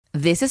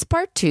This is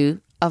part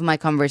 2 of my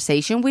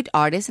conversation with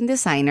artist and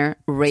designer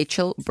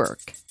Rachel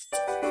Burke.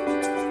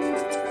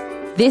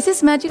 This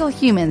is Magical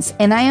Humans,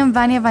 and I am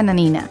Vania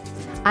Vananina.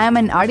 I am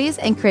an artist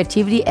and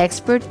creativity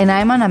expert, and I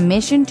am on a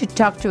mission to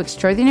talk to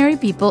extraordinary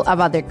people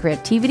about their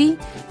creativity,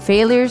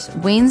 failures,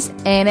 wins,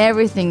 and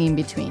everything in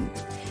between.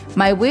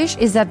 My wish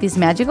is that these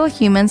magical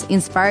humans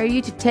inspire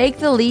you to take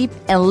the leap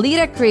and lead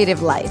a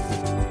creative life.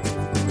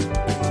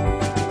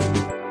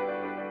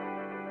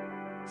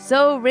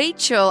 So,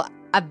 Rachel,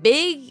 a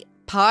big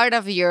part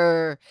of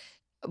your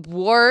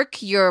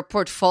work, your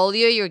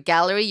portfolio, your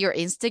gallery, your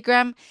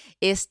Instagram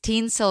is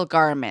tinsel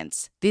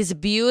garments. These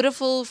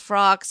beautiful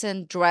frocks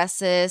and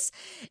dresses,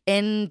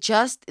 and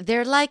just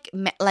they're like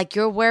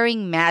you're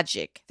wearing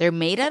magic. They're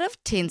made out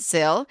of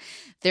tinsel.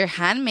 They're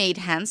handmade,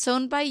 hand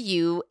sewn by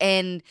you,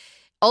 and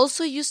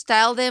also you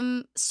style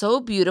them so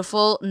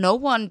beautiful. No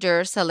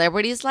wonder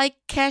celebrities like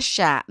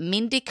Kesha,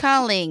 Mindy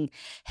Kaling.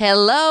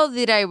 Hello,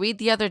 did I read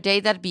the other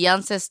day that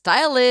Beyonce's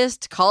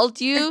stylist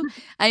called you?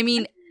 I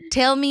mean,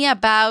 tell me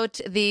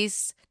about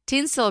these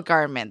tinsel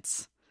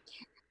garments.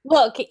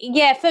 Look,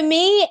 yeah, for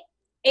me,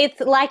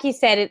 it's like you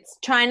said, it's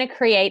trying to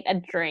create a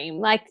dream.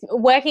 Like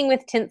working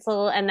with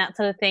tinsel and that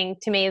sort of thing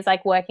to me is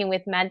like working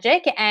with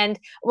magic. And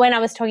when I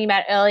was talking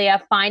about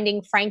earlier,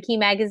 finding Frankie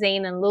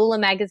magazine and Lula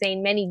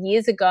magazine many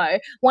years ago,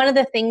 one of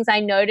the things I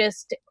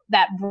noticed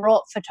that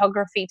brought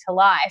photography to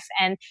life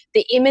and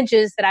the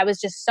images that I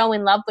was just so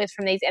in love with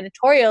from these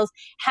editorials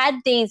had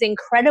these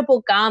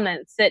incredible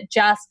garments that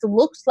just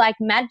looked like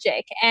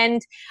magic.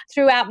 And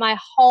throughout my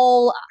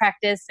whole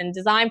practice and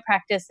design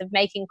practice of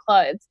making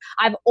clothes,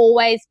 I've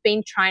always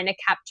been trying to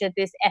capture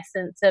this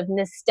essence of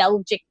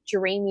nostalgic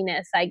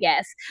dreaminess, I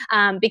guess,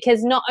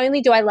 because not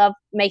only do I love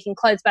making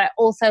clothes, but I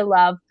also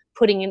love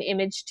putting an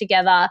image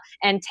together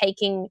and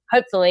taking,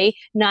 hopefully,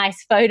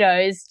 nice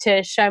photos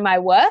to show my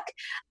work.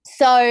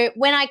 So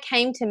when I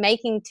came to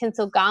making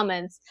tinsel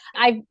garments,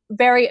 I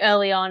very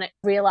early on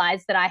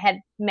realized that I had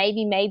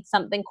maybe made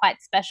something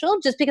quite special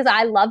just because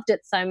I loved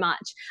it so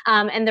much.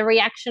 And the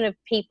reaction of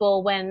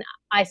people when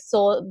I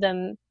saw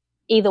them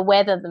either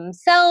wear them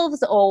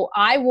themselves or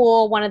I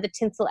wore one of the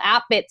tinsel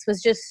outfits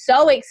was just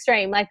so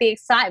extreme. Like the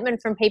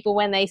excitement from people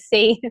when they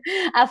see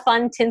a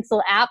fun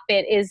tinsel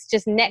outfit is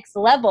just next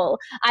level.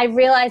 I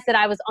realized that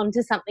I was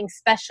onto something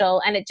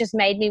special, and it just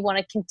made me want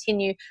to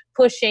continue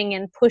pushing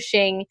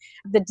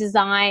the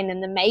design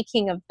and the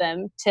making of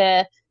them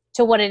to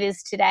what it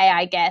is today,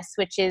 I guess,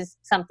 which is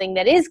something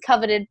that is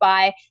coveted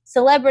by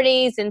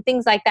celebrities and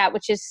things like that,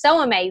 which is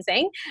so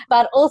amazing,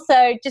 but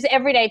also just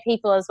everyday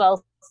people as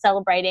well,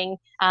 celebrating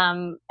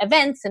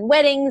events and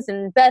weddings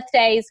and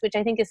birthdays, which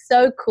I think is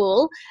so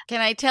cool. Can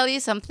I tell you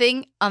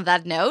something on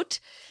that note?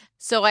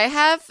 So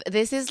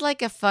this is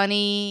like a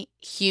funny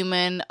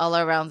human all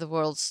around the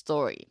world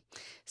story.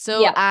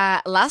 So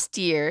last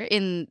year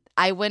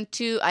I went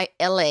to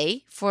LA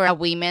for a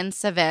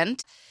women's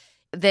event.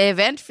 The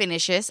event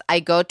finishes, I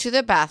go to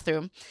the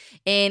bathroom,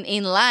 and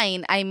in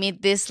line, I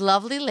meet this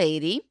lovely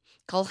lady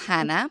called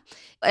Hannah,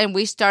 and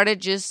we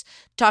started just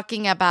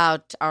talking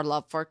about our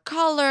love for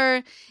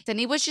color, and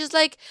it was just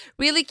like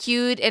really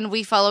cute, and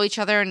we follow each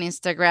other on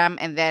Instagram,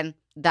 and then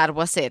that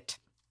was it.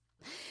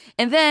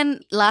 And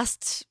then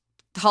last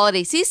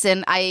holiday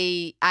season,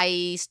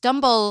 I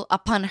stumble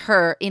upon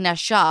her in a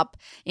shop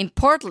in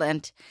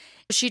Portland.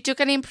 She took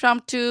an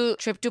impromptu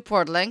trip to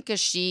Portland because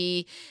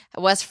she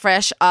was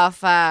fresh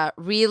off a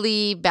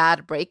really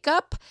bad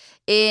breakup.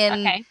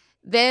 And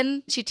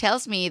then she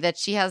tells me that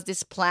she has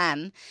this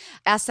plan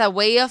as a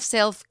way of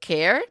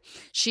self-care.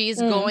 She's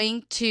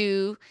going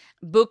to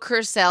book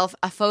herself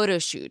a photo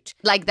shoot.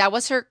 Like that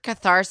was her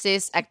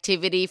catharsis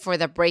activity for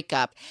the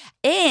breakup.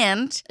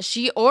 And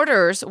she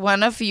orders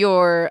one of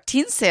your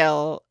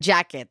tinsel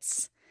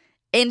jackets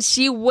and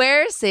she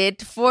wears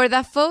it for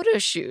the photo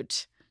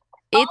shoot.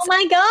 Oh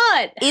my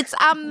God. It's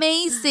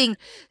amazing.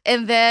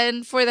 And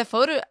then for the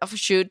photo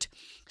shoot,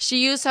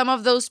 she used some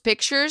of those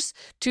pictures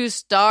to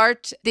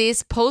start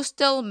this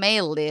postal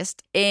mail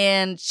list.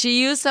 And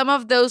she used some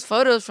of those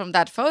photos from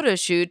that photo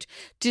shoot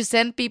to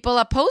send people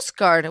a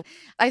postcard.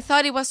 I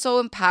thought it was so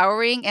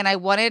empowering. And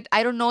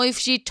I don't know if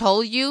she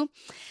told you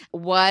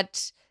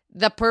what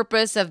the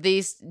purpose of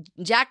this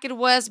jacket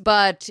was,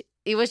 but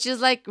it was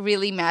just like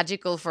really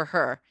magical for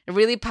her,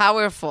 really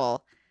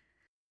powerful.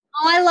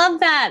 Oh, I love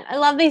that. I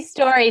love these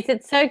stories.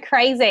 It's so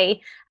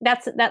crazy.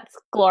 That's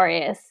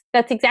glorious.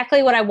 That's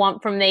exactly what I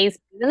want from these.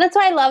 And that's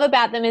what I love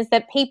about them is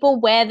that people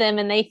wear them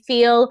and they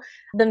feel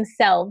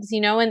themselves, you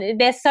know, and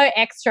they're so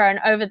extra and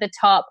over the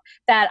top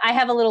that I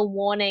have a little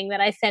warning that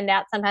I send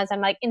out sometimes.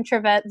 I'm like,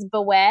 introverts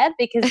beware,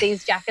 because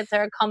these jackets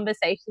are a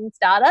conversation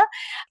starter.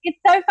 It's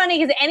so funny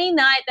because any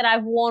night that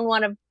I've worn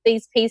one of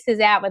these pieces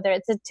out, whether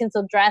it's a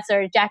tinsel dress or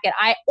a jacket,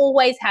 I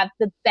always have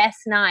the best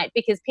night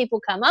because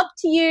people come up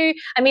to you.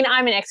 I mean,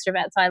 I'm an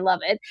extrovert, so I love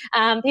it.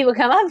 People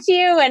come up to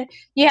you and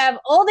you have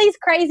all these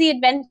crazy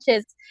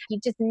adventures. You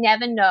just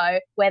never know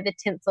where the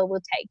tinsel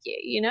will take you,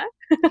 you know?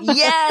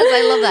 Yes,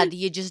 I love that.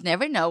 You just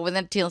never know where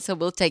the tinsel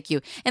will take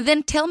you. And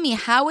then tell me,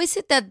 how is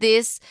it that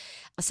this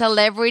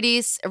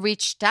celebrities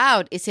reached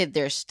out? Is it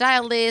their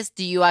stylist?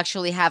 Do you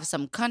actually have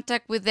some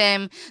contact with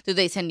them? Do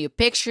they send you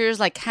pictures?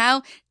 Like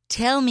how?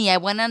 Tell me, I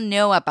want to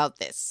know about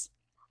this.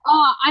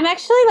 Oh, I'm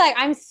actually like,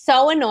 I'm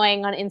so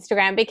annoying on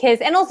Instagram because,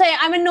 and also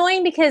I'm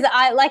annoying because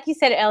like you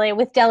said earlier,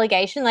 with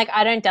delegation, like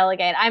I don't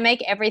delegate. I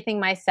make everything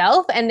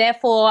myself, and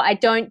therefore I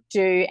don't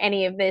do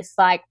any of this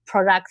like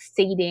product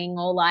seeding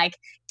or like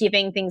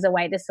giving things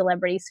away to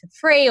celebrities for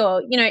free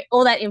or, you know,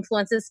 all that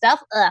influencer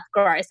stuff. Ugh,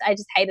 gross. I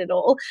just hate it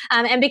all.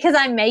 And because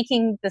I'm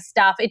making the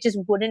stuff, it just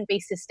wouldn't be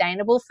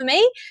sustainable for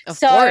me. Of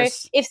So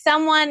course. if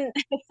someone,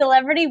 if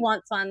celebrity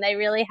wants one, they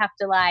really have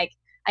to like,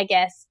 I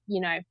guess, you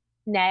know,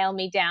 nail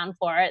me down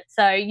for it.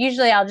 So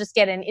usually I'll just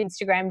get an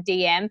Instagram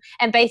DM,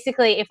 and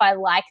basically if I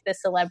like the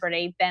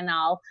celebrity, then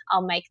I'll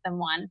make them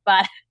one.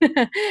 But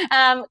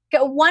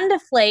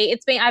wonderfully,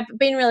 I've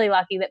been really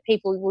lucky that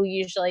people will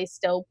usually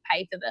still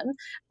pay for them,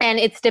 and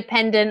it's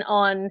dependent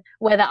on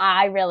whether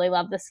I really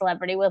love the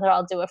celebrity, whether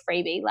I'll do a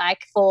freebie.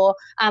 Like for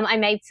I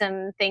made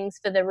some things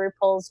for the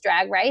RuPaul's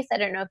Drag Race. I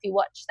don't know if you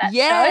watched that show.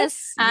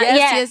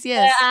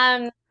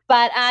 Yes.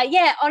 But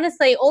yeah,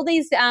 honestly, all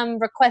these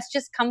requests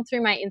just come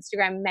through my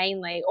Instagram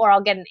mainly, or I'll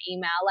get an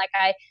email.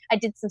 Like I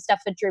did some stuff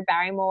for Drew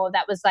Barrymore.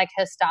 That was like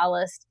her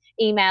stylist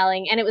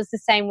emailing, and it was the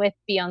same with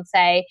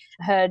Beyonce.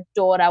 Her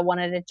daughter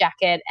wanted a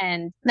jacket,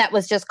 and that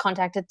was just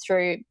contacted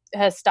through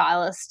her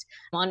stylist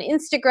on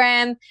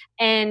Instagram.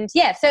 And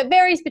yeah, so it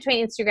varies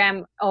between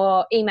Instagram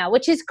or email,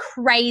 which is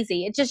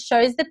crazy. It just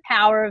shows the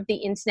power of the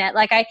internet.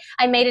 Like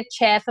I made a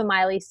chair for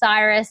Miley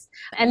Cyrus,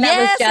 and that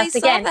was just, I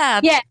saw again,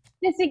 that. yeah,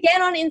 just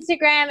again on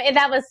Instagram.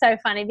 That was so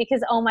funny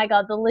because, oh my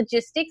God, the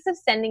logistics of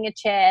sending a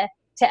chair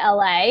to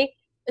LA,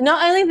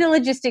 not only the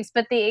logistics,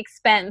 but the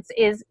expense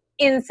is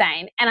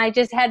insane. And I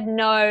just had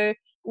no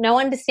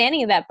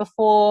understanding of that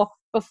before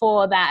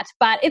that.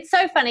 But it's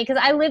so funny because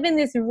I live in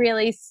this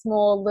really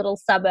small little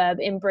suburb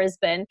in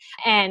Brisbane,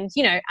 and,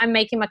 you know, I'm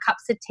making my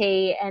cups of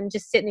tea and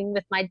just sitting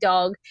with my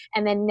dog.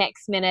 And then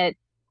next minute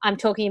I'm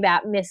talking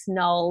about Miss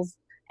Knowles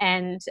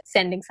and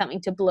sending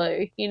something to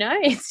Blue, you know?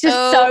 It's just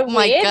so weird. Oh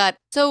my God.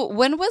 So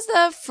when was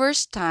the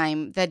first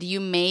time that you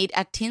made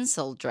a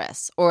tinsel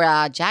dress or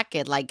a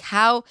jacket? Like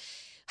how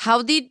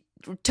did,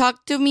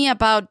 talk to me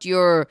about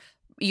your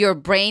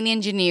brain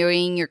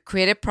engineering, your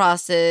creative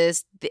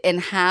process, and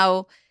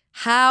how,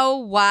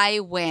 why,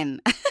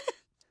 when?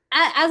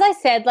 As I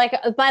said, like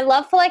my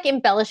love for like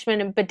embellishment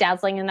and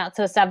bedazzling and that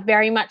sort of stuff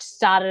very much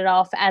started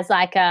off as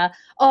like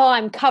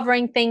I'm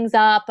covering things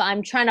up.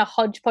 I'm trying to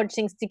hodgepodge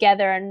things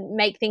together and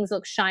make things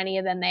look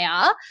shinier than they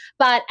are.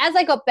 But as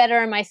I got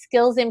better and my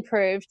skills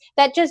improved,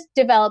 that just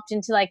developed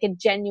into like a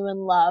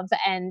genuine love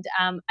and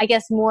I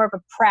guess more of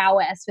a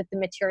prowess with the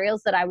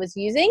materials that I was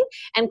using.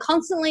 And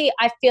constantly,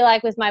 I feel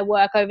like with my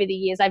work over the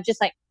years, I've just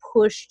like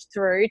pushed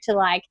through to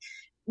like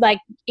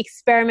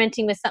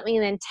experimenting with something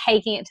and then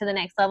taking it to the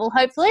next level,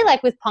 hopefully,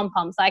 like with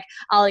pom-poms. Like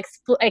I'll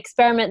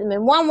experiment them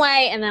in one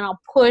way and then I'll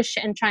push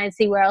and try and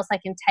see where else I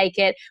can take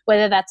it,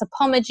 whether that's a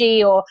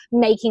pomeggy or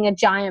making a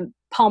giant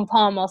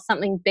pom-pom or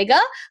something bigger.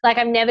 Like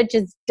I'm never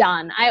just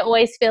done. I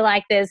always feel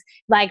like there's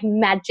like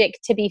magic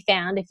to be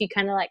found if you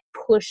kind of like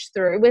push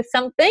through with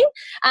something.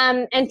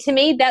 And to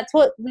me, that's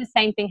what the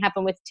same thing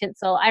happened with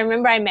tinsel. I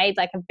remember I made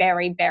like a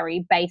very,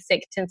 very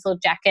basic tinsel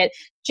jacket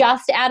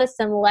just out of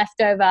some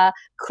leftover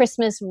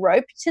Christmas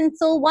rope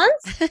tinsel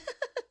once.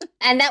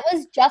 And that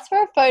was just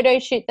for a photo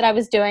shoot that I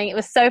was doing. It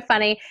was so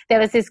funny. There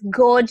was this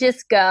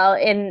gorgeous girl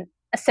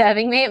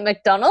serving me at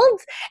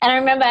McDonald's, and I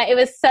remember it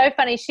was so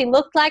funny. She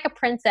looked like a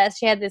princess.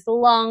 She had this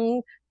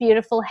long,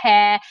 beautiful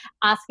hair,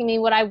 asking me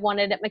what I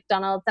wanted at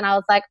McDonald's, and I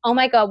was like, oh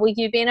my God, will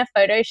you be in a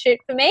photo shoot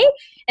for me?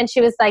 And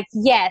she was like,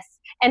 yes.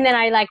 And then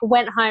I like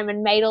went home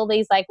and made all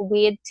these like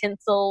weird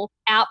tinsel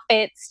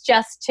outfits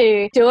just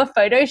to do a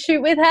photo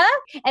shoot with her.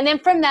 And then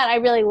from that, I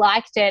really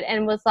liked it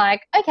and was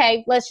like,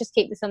 okay, let's just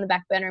keep this on the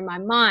back burner in my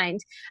mind.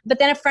 But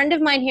then a friend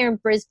of mine here in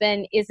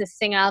Brisbane is a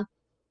singer.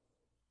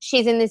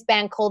 She's in this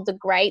band called The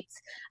Greats,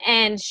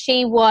 and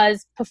she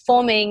was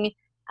performing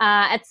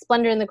at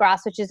Splendor in the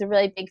Grass, which is a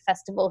really big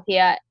festival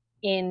here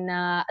in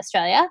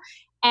Australia.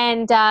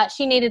 And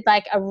she needed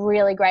like a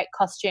really great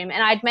costume.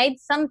 And I'd made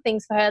some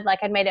things for her, like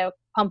I'd made a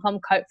pom-pom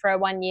coat for her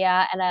one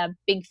year and a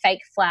big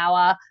fake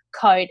flower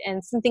coat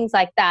and some things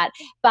like that.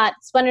 But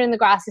Splendor in the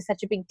Grass is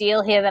such a big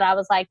deal here that I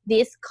was like,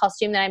 this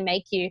costume that I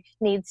make you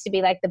needs to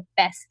be like the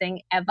best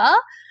thing ever.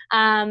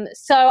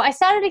 So I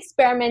started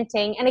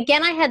experimenting. And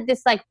again, I had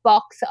this like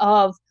box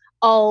of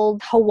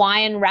old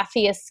Hawaiian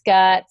raffia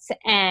skirts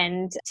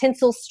and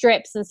tinsel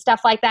strips and stuff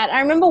like that. I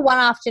remember one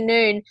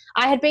afternoon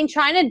I had been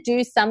trying to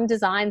do some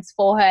designs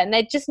for her and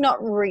they'd just not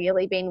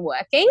really been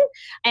working.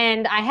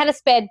 And I had a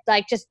spare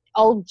like just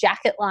old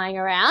jacket lying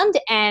around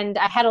and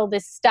I had all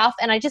this stuff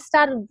and I just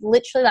started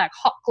literally like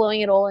hot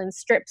gluing it all in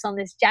strips on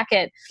this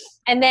jacket.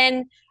 And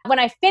then when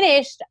I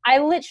finished, I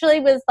literally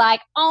was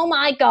like, oh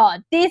my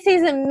God, this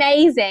is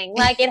amazing.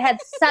 Like it had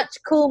such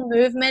cool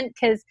movement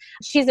because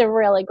she's a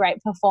really great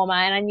performer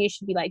and I knew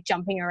she'd be like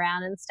jumping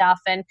around and stuff.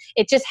 And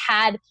it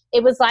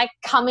was like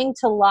coming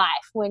to life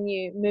when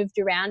you moved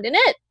around in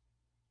it.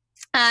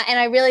 And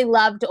I really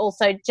loved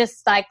also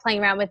just like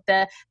playing around with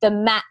the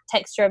matte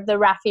texture of the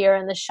raffia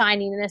and the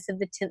shininess of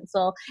the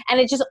tinsel. And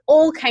it just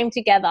all came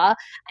together,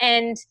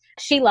 and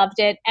she loved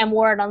it and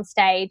wore it on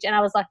stage. And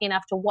I was lucky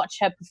enough to watch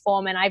her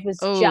perform, and I was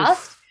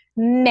just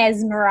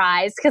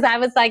mesmerized, because I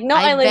was like,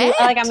 not only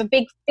like I'm a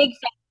big fan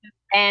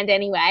band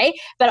anyway,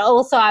 but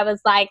also I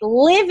was like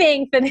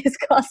living for this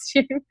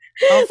costume.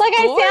 Like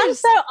I sound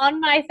so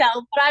on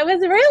myself, but I was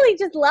really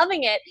just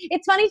loving it.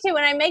 It's funny too,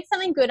 when I make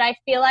something good, I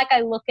feel like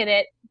I look at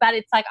it, but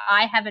it's like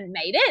I haven't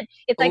made it.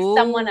 It's like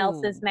someone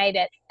else has made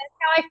it. That's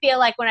how I feel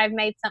like when I've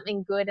made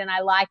something good and I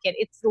like it.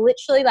 It's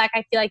literally like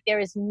I feel like there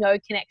is no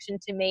connection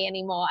to me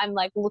anymore. I'm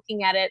like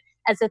looking at it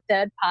as a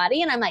third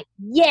party, and I'm like,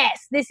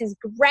 yes, this is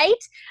great.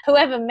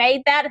 Whoever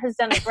made that has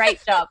done a great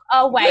job.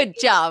 Oh wait,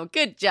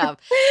 good job.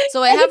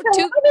 So I have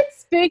two. A little bit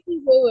spooky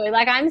woo.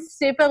 Like I'm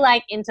super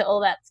like into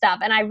all that stuff,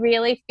 and I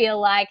really feel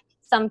like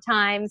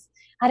sometimes,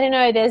 I don't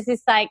know, there's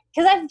this like,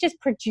 because I've just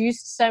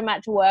produced so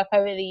much work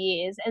over the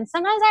years, and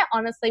sometimes I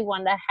honestly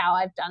wonder how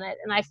I've done it,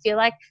 and I feel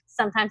like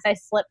sometimes I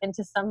slip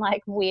into some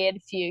like weird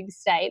fugue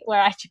state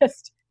where I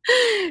just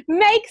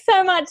make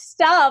so much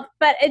stuff,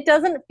 but it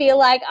doesn't feel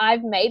like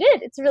I've made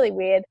it. It's really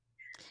weird.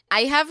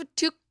 I have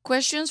two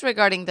questions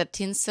regarding the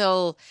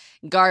tinsel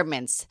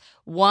garments.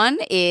 One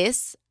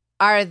is,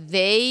 are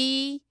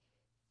they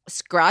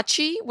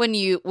scratchy when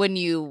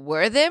you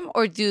wear them,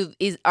 or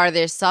are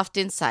they soft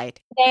inside?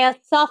 They are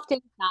soft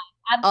inside.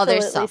 Absolutely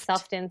they're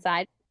soft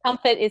inside.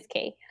 Comfort is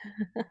key.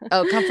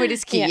 Comfort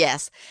is key. Yeah.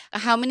 Yes.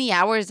 How many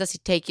hours does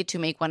it take you to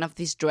make one of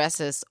these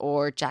dresses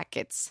or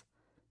jackets?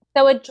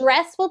 So a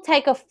dress will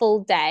take a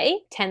full day,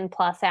 10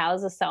 plus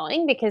hours of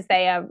sewing, because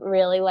they are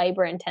really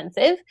labor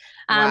intensive,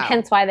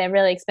 hence why they're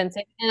really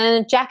expensive.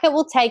 And a jacket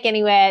will take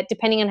anywhere,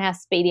 depending on how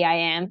speedy I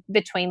am,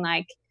 between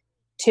like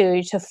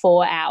 2 to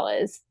 4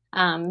 hours,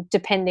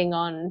 depending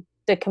on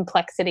the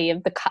complexity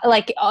of the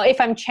like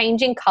if I'm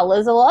changing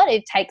colors a lot,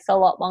 it takes a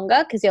lot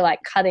longer because you're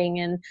like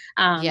cutting, and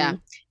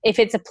if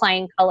it's a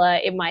plain color,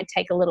 it might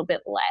take a little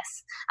bit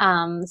less.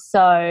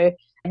 So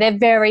they're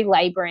very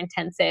labor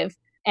intensive.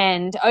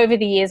 And over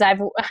the years, I've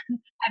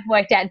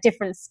worked out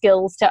different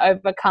skills to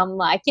overcome,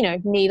 like, you know,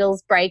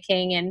 needles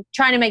breaking and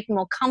trying to make them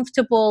more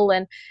comfortable.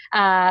 And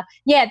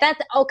that's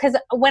because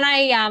when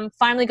I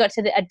finally got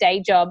to a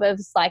day job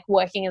of like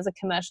working as a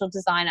commercial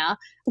designer,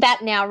 that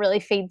now really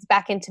feeds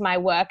back into my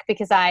work,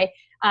 because I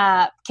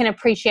can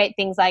appreciate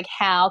things like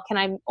how can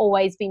I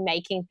always be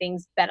making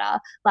things better.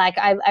 Like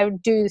I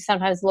do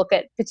sometimes look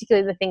at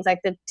particularly the things like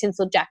the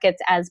tinsel jackets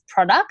as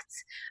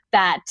products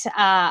that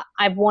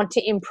I want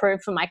to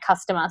improve for my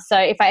customer. So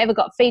if I ever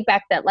got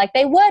feedback that like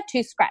they were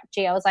too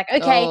scratchy, I was like,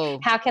 okay,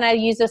 how can I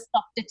use a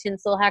softer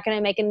tinsel? How can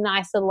I make a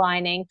nicer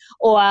lining?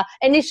 Or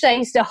initially I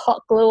used to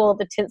hot glue all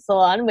the tinsel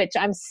on, which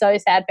I'm so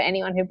sad for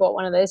anyone who bought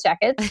one of those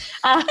jackets.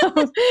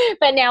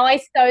 But now I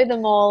sew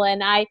them all,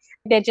 and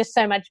they're just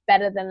so much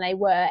better than they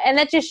were. And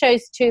that just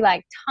shows too,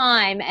 like,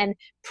 time and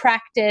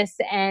practice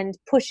and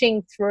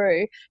pushing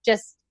through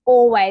just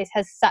always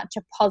has such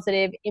a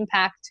positive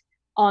impact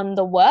on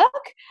the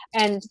work.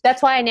 And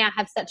that's why I now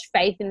have such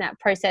faith in that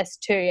process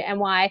too, and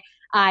why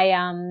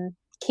I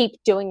keep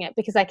doing it,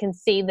 because I can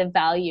see the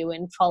value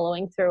in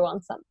following through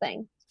on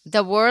something.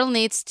 The world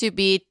needs to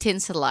be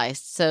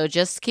tinselized, so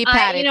just keep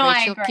at it,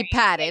 Rachel. Keep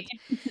at it.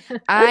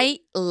 I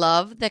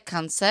love the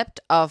concept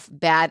of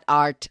bad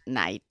art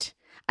night.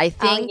 I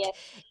think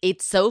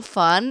it's so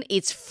fun.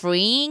 It's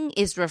freeing.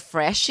 It's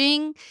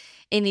refreshing,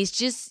 and it's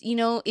just, you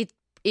know,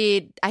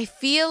 I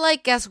feel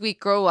like as we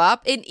grow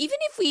up, and even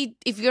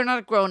if you're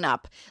not grown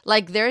up,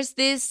 like there's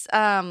this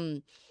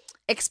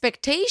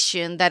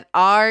expectation that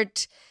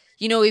art,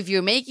 you know, if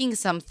you're making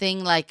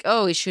something, like,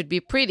 oh, it should be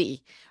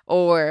pretty,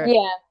 or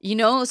you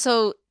know.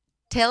 So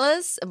tell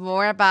us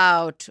more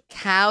about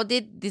how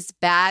did these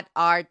bad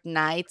art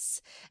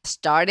nights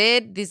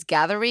started, these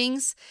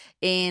gatherings,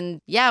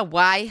 and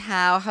why,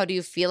 how do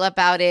you feel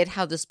about it?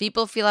 How does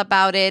people feel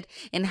about it?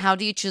 And how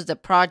do you choose the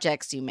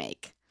projects you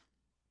make?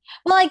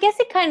 Well, I guess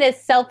it kind of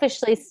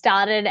selfishly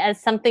started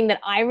as something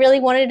that I really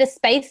wanted a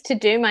space to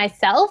do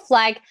myself.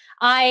 Like,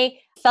 I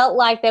felt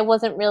like there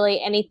wasn't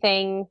really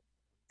anything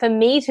for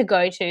me to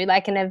go to,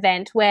 like an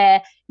event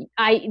where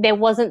there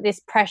wasn't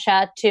this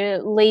pressure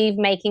to leave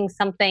making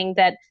something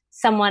that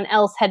someone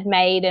else had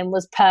made and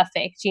was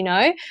perfect, you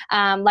know,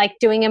 like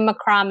doing a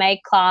macrame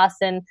class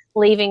and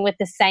leaving with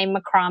the same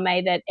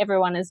macrame that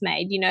everyone has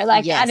made, you know,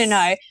 like, I don't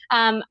know,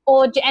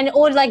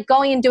 or like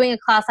going and doing a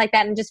class like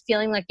that and just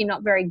feeling like you're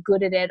not very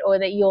good at it, or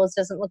that yours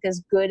doesn't look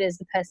as good as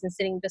the person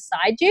sitting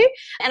beside you.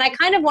 And I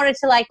kind of wanted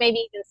to like maybe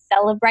even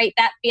celebrate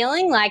that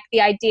feeling, like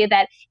the idea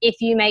that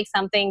if you make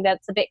something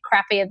that's a bit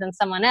crappier than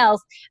someone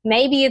else,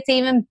 maybe it's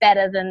even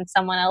better than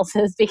someone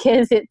else's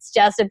because it's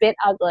just a bit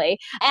ugly.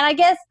 And I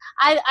guess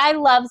I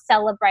love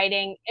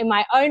celebrating in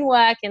my own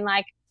work, and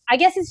like, I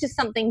guess it's just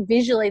something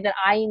visually that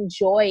I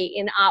enjoy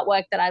in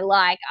artwork that I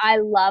like. I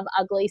love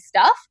ugly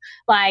stuff,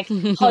 like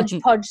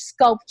hodgepodge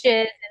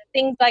sculptures and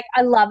things. Like,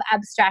 I love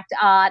abstract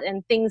art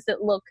and things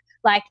that look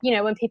Like, you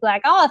know, when people are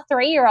like, oh, a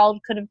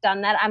 3-year-old could have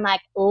done that, I'm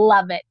like,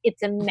 love it.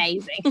 It's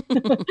amazing.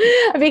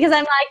 Because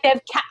I'm like,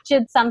 they've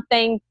captured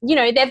something, you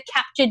know, they've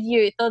captured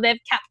youth, or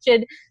they've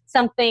captured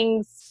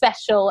something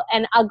special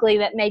and ugly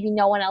that maybe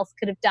no one else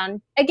could have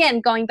done. Again,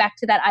 going back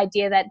to that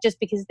idea that just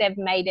because they've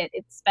made it,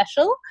 it's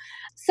special.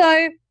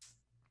 So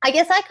I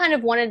guess I kind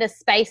of wanted a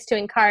space to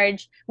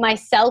encourage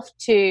myself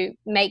to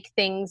make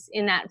things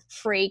in that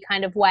free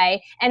kind of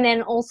way, and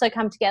then also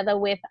come together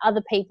with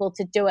other people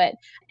to do it,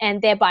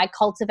 and thereby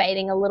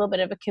cultivating a little bit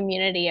of a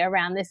community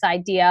around this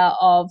idea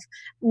of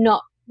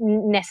not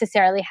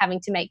necessarily having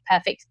to make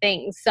perfect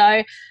things.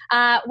 So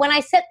when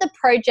I set the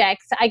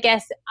projects, I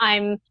guess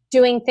I'm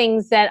doing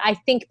things that I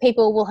think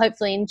people will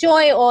hopefully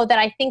enjoy, or that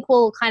I think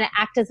will kind of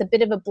act as a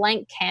bit of a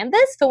blank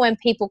canvas for when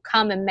people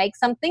come and make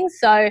something.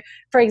 So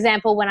for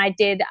example, when I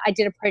did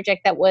a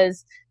project that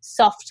was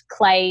soft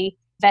clay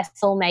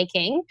vessel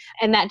making,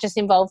 and that just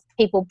involved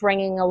people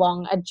bringing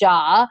along a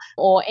jar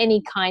or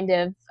any kind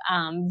of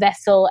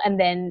vessel and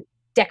then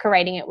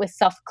decorating it with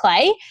soft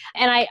clay.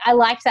 And I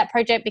liked that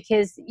project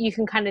because you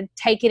can kind of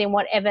take it in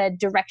whatever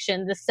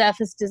direction, the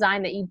surface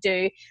design that you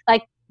do,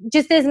 like,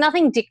 just there's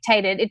nothing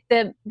dictated.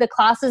 The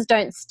classes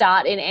don't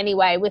start in any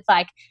way with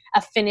like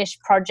a finished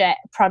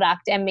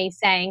product and me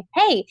saying,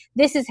 hey,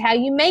 this is how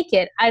you make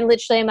it. I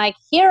literally am like,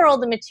 here are all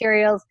the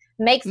materials,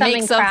 make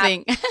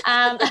something.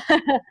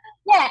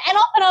 Yeah, and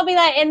often I'll be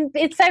like, and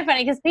it's so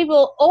funny because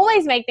people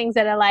always make things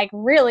that are like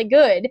really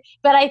good,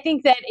 but I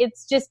think that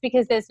it's just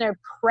because there's no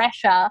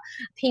pressure.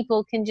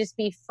 People can just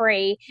be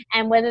free,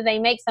 and whether they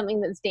make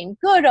something that's deemed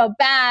good or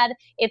bad,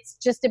 it's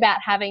just about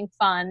having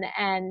fun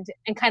and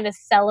kind of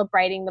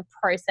celebrating the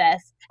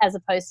process as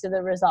opposed to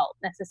the result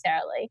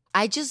necessarily.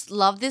 I just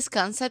love this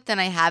concept, and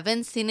I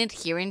haven't seen it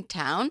here in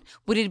town.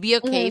 Would it be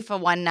okay for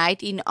one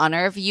night, in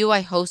honor of you,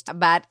 I host a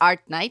bad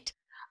art night?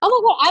 Oh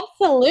my God,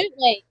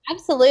 absolutely.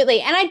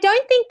 Absolutely. And I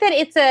don't think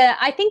that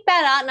I think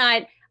Bad Art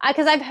Night,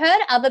 because I've heard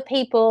other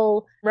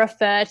people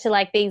refer to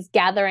like these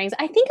gatherings.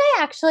 I think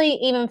I actually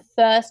even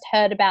first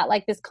heard about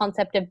like this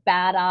concept of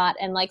bad art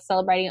and like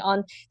celebrating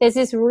on, there's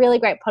this really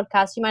great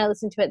podcast, you might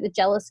listen to it, The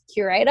Jealous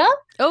Curator.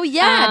 Oh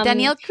yeah,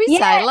 Danielle Krisa,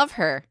 yeah. I love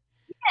her.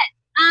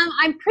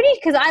 I'm pretty,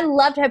 because I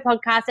loved her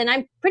podcast, and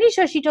I'm pretty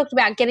sure she talked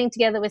about getting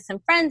together with some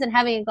friends and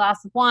having a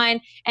glass of wine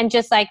and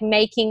just like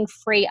making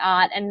free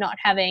art and not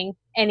having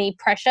any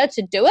pressure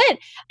to do it.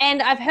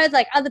 And I've heard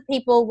like other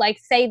people like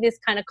say this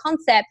kind of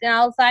concept, and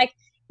I was like,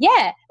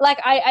 yeah, like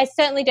I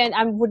certainly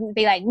I wouldn't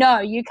be like, no,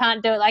 you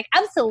can't do it. Like,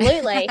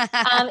 absolutely.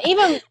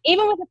 Even with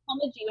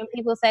apology, when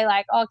people say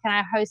like, oh, can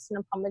I host an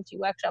apology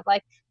workshop?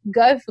 Like,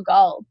 go for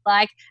gold.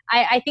 Like,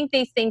 I think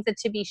these things are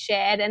to be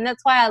shared, and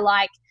that's why I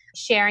like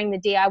sharing the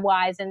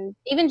DIYs and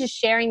even just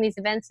sharing these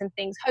events and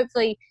things,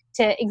 hopefully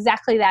to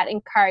exactly that,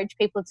 encourage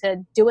people to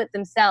do it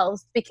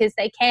themselves because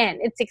they can.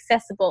 It's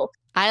accessible.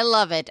 I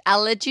love it.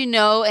 I'll let you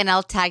know and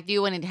I'll tag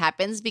you when it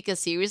happens, because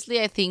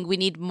seriously, I think we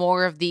need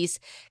more of these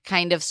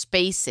kind of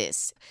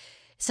spaces.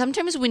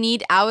 Sometimes we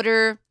need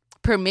outer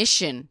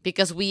permission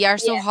because we are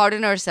so hard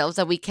on ourselves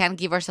that we can't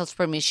give ourselves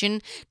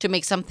permission to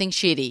make something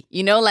shitty,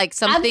 you know, like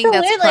something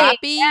that's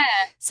crappy,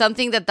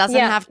 something that doesn't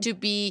have to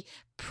be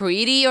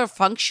pretty or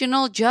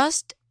functional.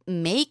 Just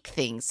make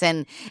things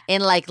and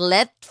like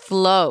let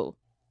flow.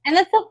 And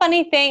that's the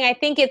funny thing. I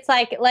think it's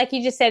like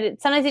you just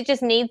said, sometimes it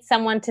just needs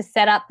someone to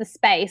set up the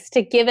space,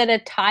 to give it a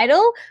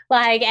title,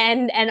 like,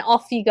 and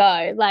off you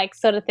go, like,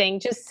 sort of thing.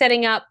 Just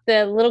setting up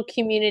the little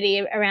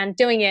community around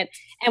doing it.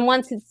 And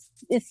once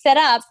it's set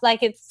up,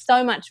 like, it's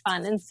so much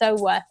fun and so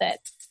worth it.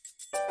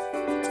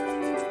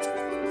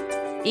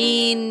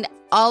 In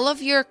all of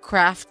your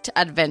craft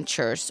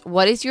adventures,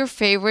 what is your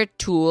favorite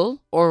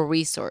tool or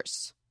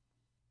resource?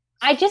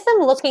 I just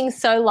am looking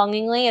so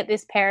longingly at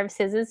this pair of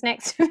scissors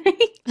next to me.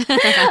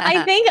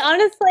 I think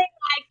honestly,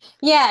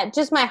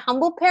 just my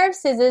humble pair of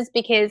scissors,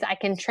 because I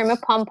can trim a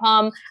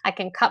pom-pom, I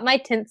can cut my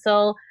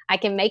tinsel, I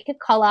can make a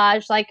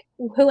collage. Like,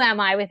 who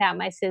am I without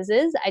my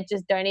scissors? I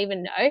just don't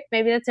even know.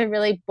 Maybe that's a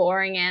really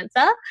boring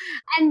answer.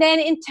 And then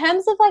in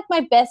terms of like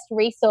my best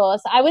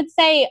resource, I would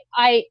say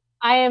I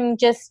am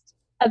just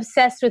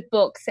obsessed with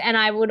books, and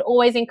I would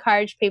always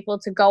encourage people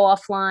to go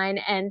offline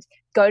and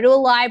go to a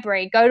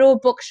library, go to a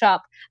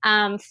bookshop,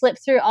 flip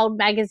through old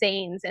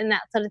magazines and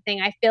that sort of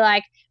thing. I feel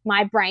like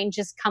my brain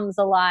just comes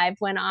alive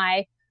when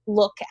I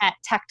look at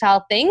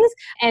tactile things.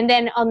 And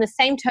then on the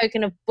same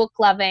token of book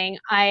loving,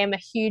 I am a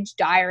huge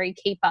diary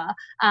keeper,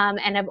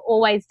 and have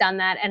always done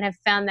that, and have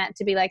found that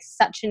to be like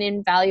such an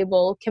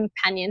invaluable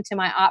companion to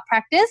my art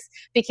practice,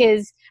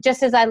 because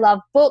just as I love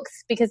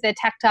books because they're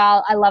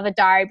tactile, I love a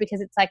diary because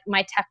it's like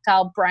my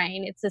tactile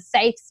brain. It's a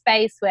safe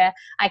space where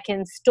I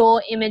can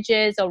store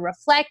images or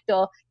reflect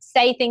or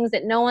say things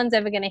that no one's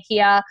ever going to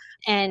hear.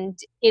 And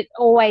it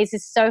always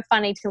is so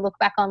funny to look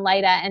back on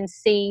later and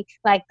see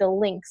like the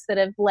links that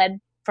have led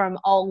from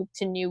old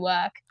to new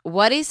work.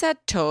 What is a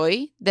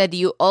toy that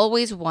you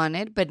always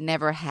wanted but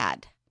never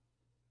had?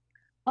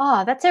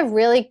 Oh, that's a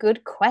really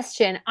good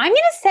question. I'm going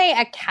to say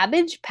a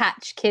Cabbage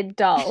Patch Kid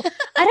doll.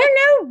 I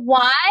don't know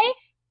why.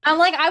 I'm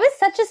like, I was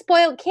such a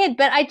spoiled kid,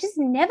 but I just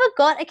never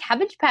got a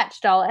Cabbage Patch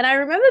doll. And I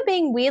remember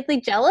being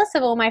weirdly jealous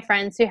of all my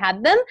friends who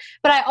had them,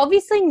 but I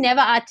obviously never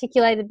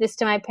articulated this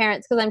to my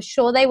parents because I'm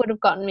sure they would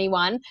have gotten me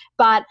one.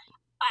 But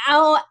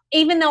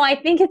even though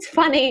I think it's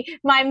funny,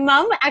 my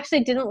mum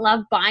actually didn't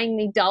love buying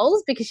me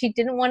dolls because she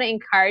didn't want to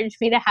encourage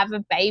me to have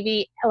a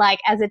baby like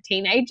as a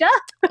teenager.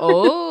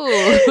 Oh.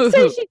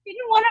 So she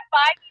didn't want to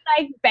buy me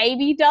like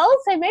baby dolls.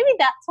 So maybe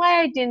that's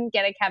why I didn't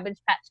get a Cabbage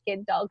Patch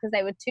Kid doll, because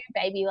they were too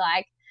baby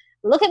like.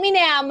 Look at me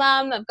now,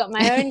 Mum. I've got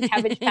my own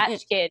Cabbage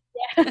Patch Kid.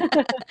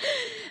 Yeah.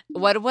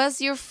 What was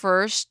your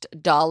first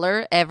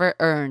dollar ever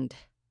earned?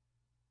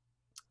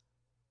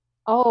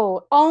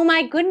 Oh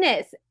my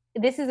goodness.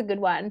 This is a good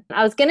one.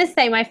 I was going to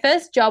say my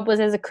first job was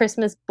as a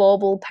Christmas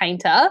bauble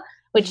painter,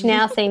 which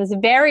now seems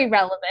very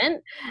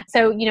relevant.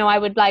 So, I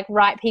would like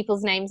write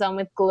people's names on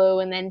with glue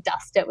and then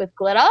dust it with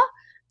glitter.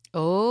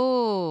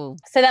 Oh.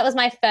 So that was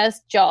my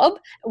first job,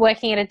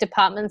 working at a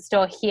department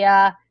store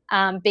here,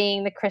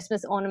 being the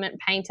Christmas ornament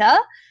painter.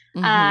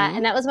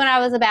 And that was when I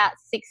was about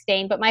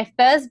 16. But my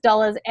first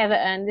dollars ever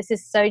earned, this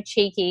is so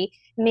cheeky,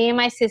 me and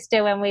my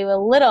sister, when we were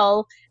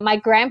little, my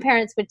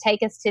grandparents would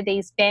take us to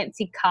these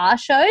fancy car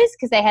shows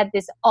because they had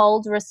this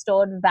old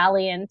restored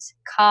Valiant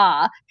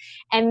car.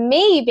 And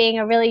me, being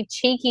a really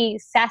cheeky,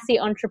 sassy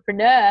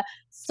entrepreneur,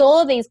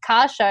 saw these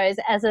car shows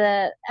as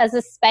a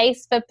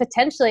space for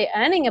potentially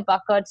earning a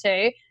buck or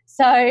two.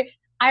 So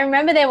I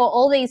remember there were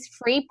all these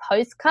free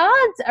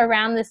postcards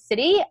around the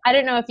city. I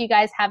don't know if you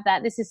guys have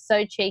that. This is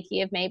so cheeky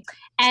of me.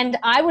 And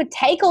I would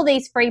take all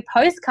these free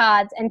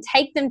postcards and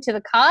take them to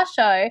the car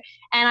show,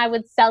 and I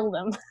would sell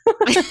them. So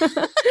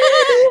I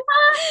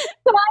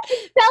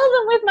would sell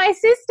them with my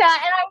sister, and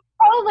I would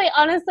probably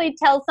honestly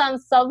tell some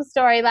sob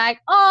story like,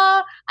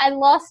 oh, I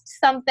lost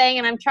something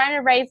and I'm trying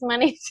to raise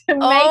money to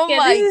make it. Oh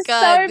my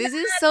God, this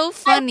is so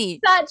funny.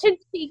 I'm such a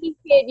cheeky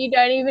kid, you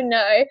don't even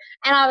know.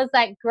 And I was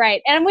like,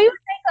 great. And we would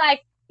make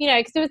like,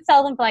 because we would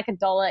sell them for like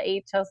 $1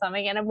 each or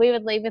something, and we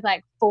would leave with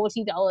like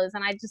 $40,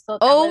 and I just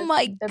thought that was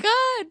my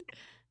God,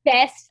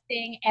 best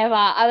thing ever.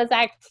 I was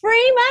like,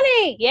 free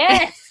money,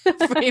 yes.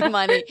 Free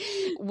money.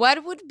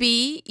 What would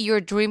be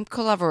your dream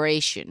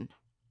collaboration?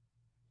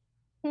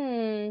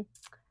 Dream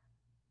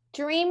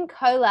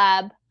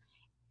collab.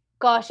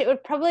 Gosh, it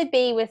would probably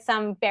be with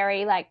some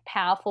very like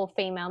powerful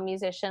female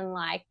musician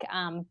like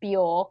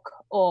Bjork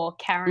or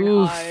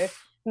Karen O,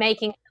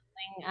 making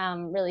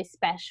really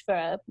special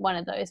for one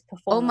of those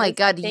performers. Oh my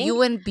God,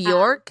 you and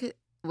Bjork?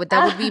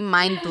 That would be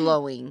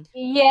mind-blowing.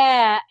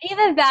 Yeah,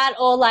 either that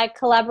or like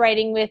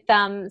collaborating with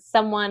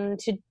someone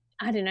to,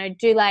 I don't know,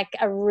 do like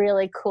a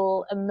really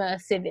cool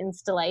immersive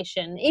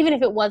installation. Even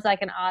if it was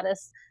like an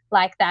artist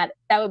like that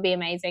would be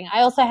amazing.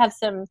 I also have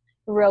some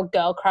real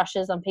girl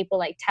crushes on people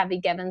like Tavi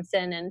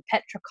Gevinson and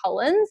Petra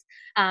Collins.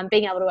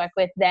 Being able to work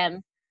with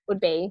them would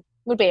be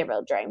a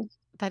real dream.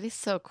 That is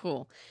so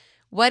cool.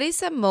 What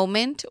is a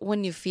moment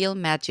when you feel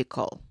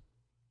magical?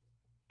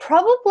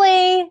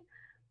 Probably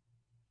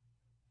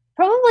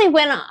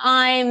when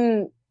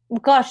I'm,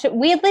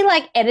 weirdly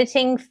like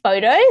editing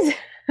photos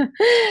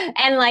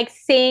and like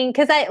seeing,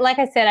 because like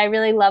I said, I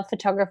really love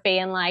photography,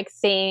 and like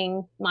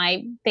seeing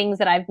my things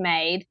that I've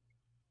made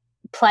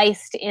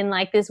placed in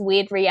like this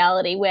weird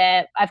reality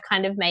where I've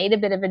kind of made a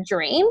bit of a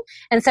dream.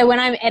 And so when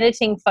I'm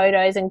editing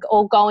photos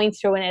or going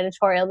through an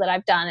editorial that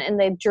I've done and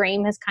the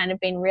dream has kind of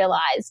been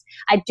realized,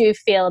 I do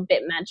feel a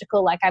bit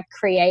magical, like I've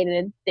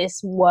created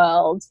this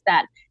world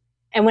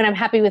and when I'm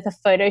happy with a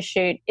photo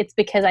shoot, it's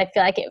because I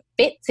feel like it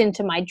fits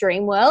into my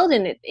dream world,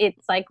 and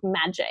it's like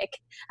magic.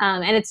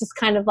 And it's just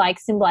kind of like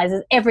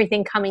symbolizes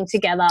everything coming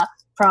together,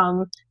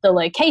 from the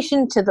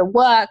location to the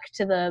work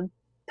to the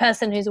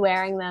person who's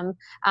wearing them.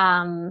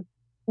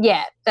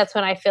 Yeah, that's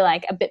when I feel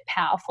like a bit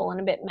powerful and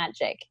a bit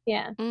magic.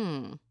 Yeah.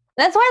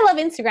 That's why I love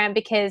Instagram,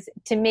 because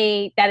to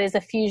me that is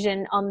a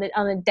fusion on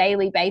a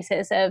daily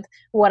basis of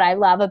what I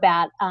love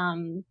about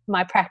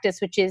my practice,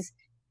 which is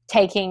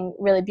taking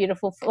really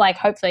beautiful, like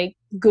hopefully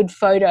good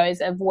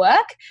photos of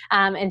work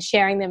and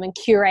sharing them and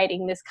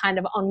curating this kind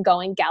of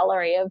ongoing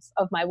gallery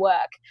of my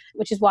work,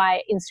 which is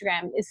why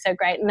Instagram is so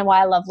great, and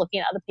why I love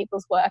looking at other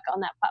people's work on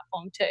that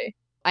platform too.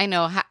 I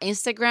know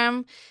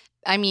Instagram,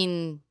 I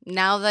mean,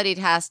 now that it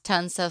has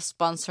tons of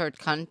sponsored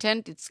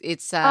content,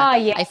 it's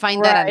I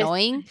find that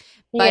annoying,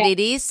 but it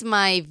is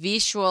my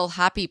visual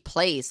happy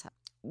place.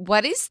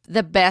 What is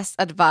the best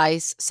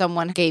advice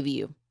someone gave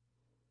you?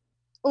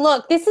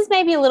 Look, this is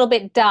maybe a little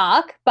bit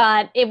dark,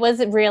 but it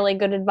was really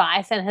good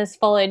advice and has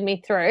followed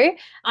me through.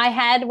 I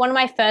had one of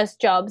my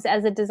first jobs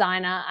as a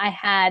designer. I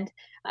had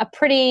a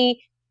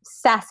pretty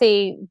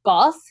sassy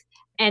boss,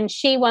 and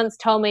she once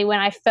told me when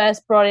I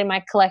first brought in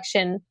my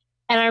collection,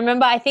 and I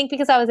remember, I think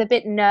because I was a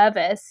bit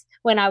nervous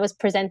when I was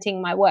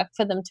presenting my work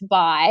for them to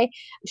buy,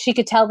 she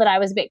could tell that I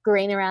was a bit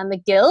green around the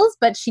gills,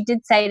 but she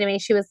did say to me,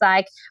 she was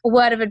like, a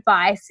word of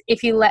advice,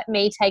 if you let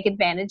me take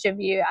advantage of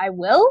you, I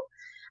will.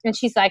 And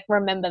she's like,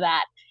 remember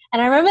that.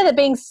 And I remember that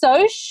being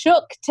so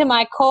shook to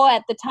my core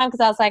at the time,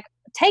 because I was like,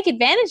 take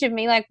advantage of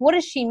me. Like, what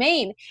does she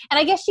mean? And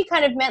I guess she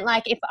kind of meant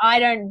like, if I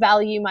don't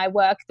value my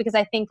work, because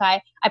I think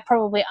I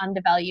probably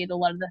undervalued a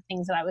lot of the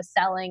things that I was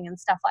selling and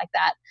stuff like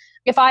that.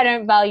 If I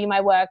don't value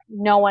my work,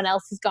 no one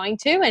else is going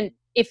to. And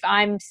if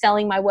I'm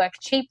selling my work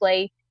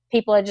cheaply,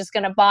 people are just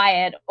going to buy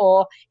it.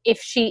 Or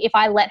if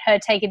I let her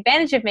take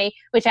advantage of me,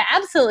 which I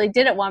absolutely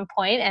did at one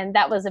point, and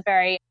that was a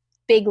very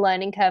big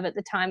learning curve at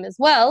the time as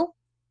well.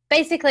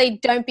 Basically,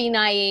 don't be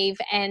naive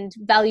and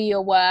value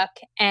your work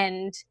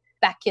and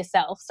back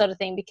yourself, sort of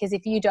thing, because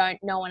if you don't,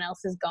 no one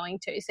else is going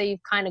to. So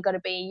you've kind of got to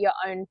be your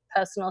own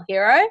personal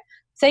hero.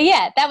 So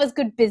yeah, that was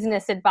good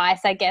business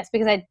advice, I guess,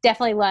 because I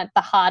definitely learned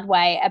the hard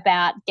way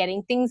about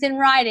getting things in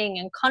writing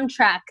and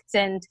contracts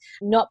and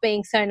not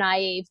being so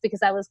naive,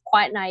 because I was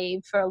quite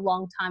naive for a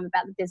long time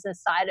about the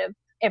business side of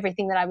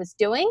everything that I was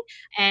doing.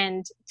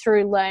 And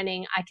through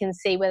learning, I can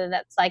see whether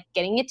that's like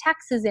getting your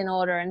taxes in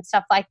order and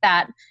stuff like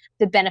that,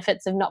 the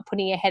benefits of not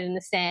putting your head in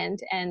the sand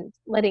and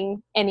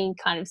letting any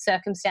kind of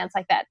circumstance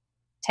like that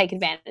take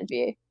advantage of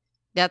you.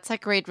 That's a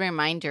great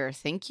reminder.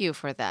 Thank you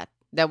for that.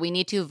 That we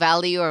need to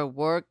value our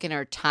work and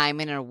our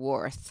time and our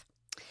worth.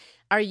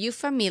 Are you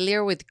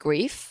familiar with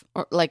grief?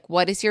 Or like,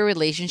 what is your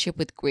relationship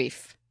with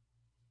grief?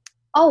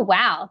 Oh,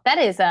 wow. That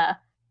is,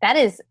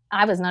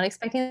 I was not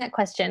expecting that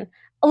question.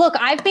 Look,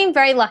 I've been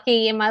very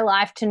lucky in my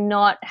life to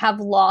not have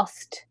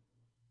lost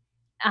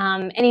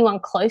anyone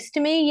close to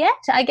me yet,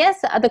 I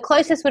guess. The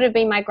closest would have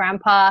been my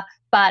grandpa,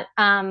 but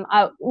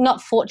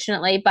not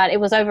fortunately, but it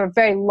was over a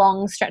very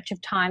long stretch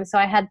of time. So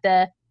I had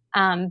the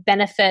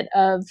benefit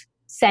of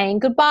saying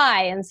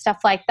goodbye and stuff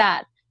like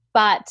that.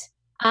 But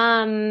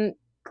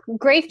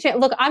grief,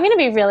 look, I'm going to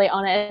be really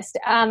honest.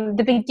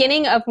 The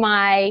beginning of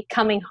my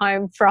coming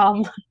home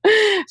from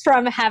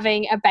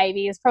having a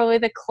baby is probably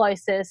the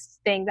closest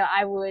thing that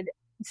I would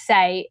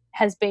say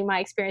has been my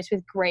experience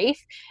with grief,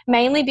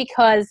 mainly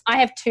because I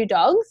have two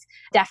dogs,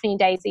 Daphne and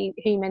Daisy,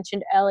 who you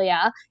mentioned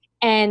earlier.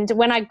 And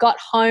when I got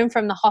home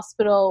from the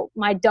hospital,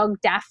 my dog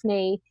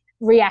Daphne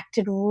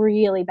reacted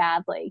really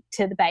badly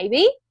to the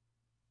baby.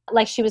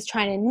 Like, she was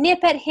trying to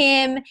nip at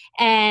him,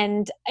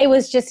 and it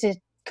was just a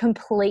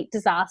complete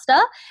disaster.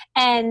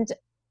 And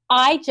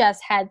I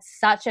just had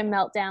such a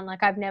meltdown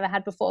like I've never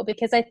had before,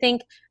 because I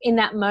think in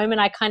that moment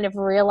I kind of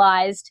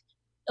realized,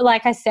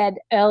 like I said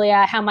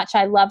earlier, how much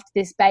I loved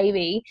this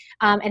baby,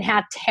 and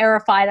how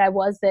terrified I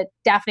was that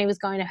Daphne was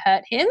going to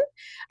hurt him.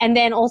 And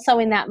then also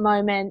in that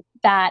moment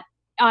that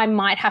I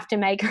might have to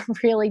make a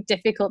really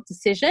difficult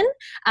decision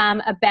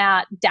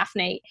about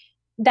Daphne.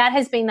 That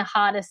has been the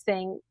hardest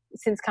thing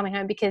since coming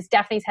home, because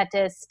Daphne's had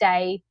to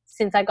stay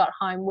since I got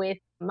home with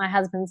my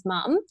husband's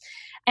mum.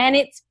 And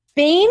it's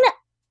been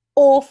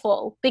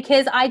awful,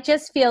 because I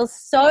just feel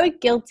so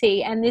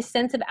guilty and this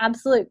sense of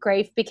absolute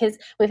grief, because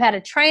we've had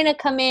a trainer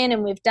come in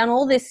and we've done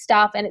all this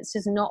stuff and it's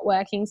just not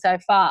working so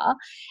far.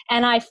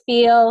 And I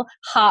feel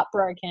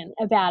heartbroken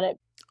about it.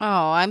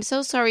 Oh, I'm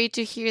so sorry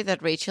to hear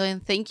that, Rachel.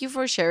 And thank you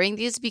for sharing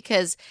this,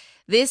 because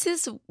this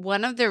is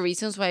one of the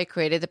reasons why I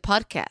created the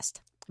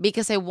podcast.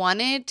 Because I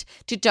wanted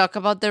to talk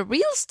about the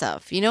real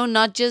stuff,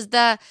 not just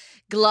the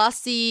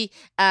glossy,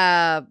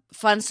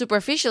 fun,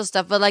 superficial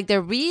stuff, but like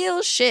the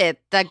real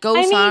shit that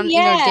goes on in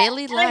our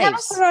daily lives. I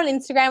haven't put it on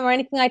Instagram or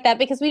anything like that,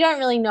 because we don't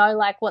really know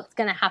like what's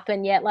going to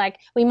happen yet. Like,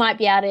 we might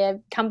be able to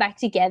come back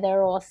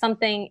together or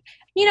something.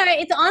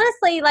 It's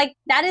honestly like,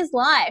 that is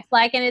life.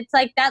 Like, and it's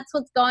like, that's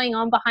what's going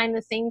on behind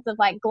the scenes of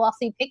like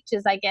glossy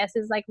pictures, I guess,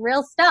 is like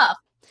real stuff.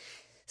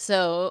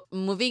 So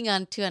moving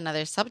on to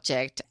another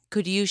subject,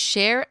 could you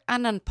share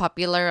an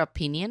unpopular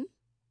opinion?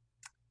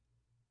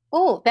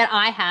 Oh, that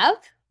I have?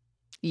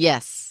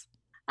 Yes.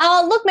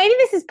 Oh, look, maybe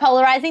this is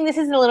polarizing. This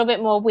is a little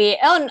bit more weird.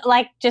 Oh,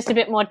 like just a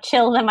bit more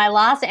chill than my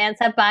last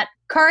answer, but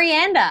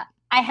coriander.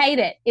 I hate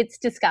it. It's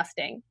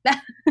disgusting. Really?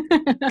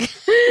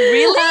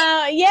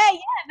 Yeah,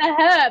 the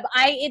herb.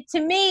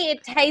 To me,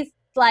 it tastes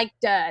like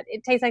dirt.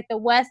 It tastes like the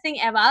worst thing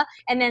ever.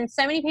 And then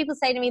so many people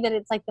say to me that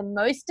it's like the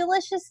most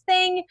delicious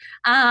thing.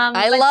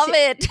 I love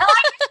it.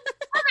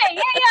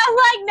 Yeah, I'm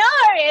like, no.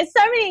 It's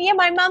so many. Yeah,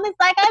 my mum is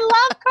like, I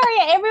love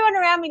coriander. Everyone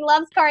around me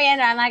loves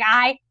coriander. I'm like,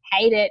 I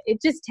hate it.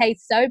 It just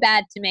tastes so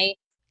bad to me.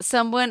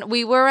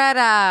 We were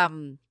at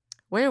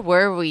where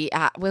were we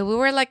at? Well, we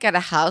were like at a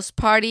house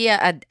party,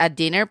 a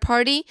dinner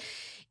party,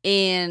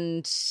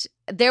 and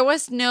there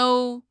was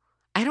no.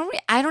 I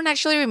don't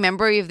actually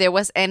remember if there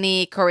was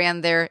any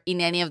coriander in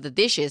any of the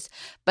dishes,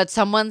 but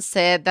someone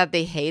said that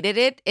they hated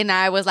it. And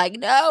I was like,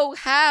 no,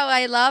 how?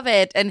 I love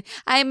it. And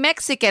I'm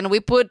Mexican. We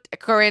put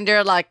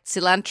coriander, like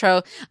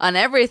cilantro, on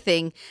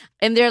everything.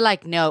 And they're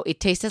like, no, it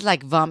tastes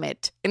like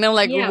vomit. And I'm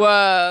like,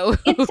 whoa.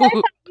 It's so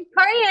funny.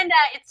 Coriander,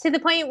 it's to the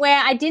point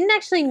where I didn't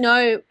actually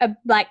know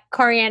like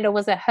coriander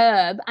was a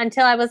herb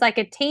until I was like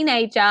a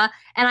teenager,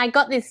 and I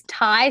got this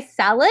Thai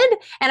salad,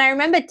 and I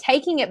remember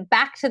taking it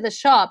back to the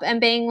shop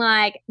and being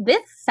like,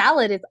 this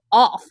salad is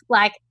off.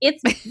 Like,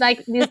 it's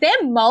like, is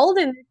there mold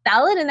in this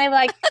salad? And they were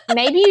like,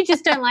 maybe you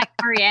just don't like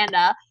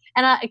coriander.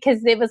 and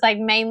because it was like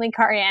mainly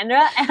coriander,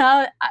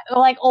 and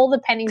like all the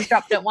pennies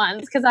dropped at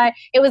once because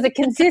it was a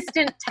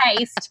consistent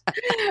taste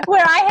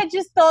where I had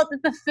just thought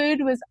that the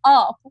food was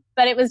off,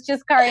 but it was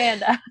just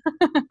coriander.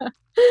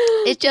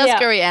 It's just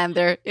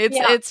coriander.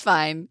 It's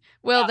fine.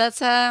 Well, that's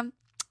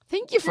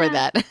thank you for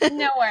that.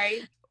 No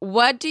worries.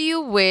 What do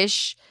you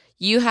wish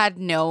you had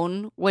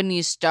known when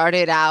you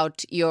started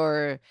out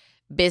your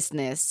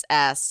business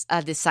as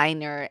a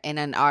designer and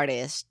an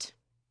artist?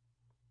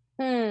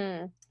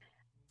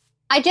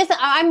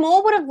 I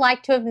more would have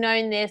liked to have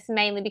known this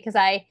mainly because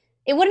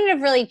it wouldn't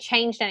have really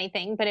changed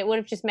anything, but it would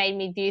have just made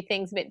me view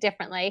things a bit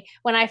differently.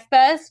 When I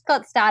first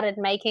got started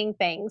making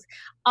things,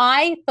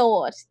 I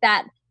thought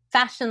that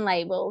fashion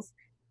labels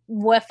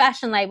were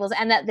fashion labels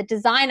and that the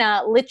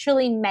designer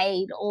literally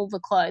made all the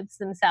clothes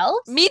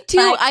themselves. Me too.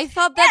 Like, I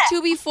thought that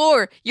too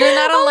before. You're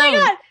not alone. Oh my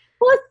God.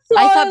 So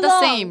I thought the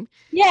long. same.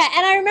 Yeah,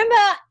 and I remember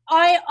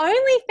I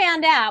only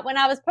found out when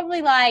I was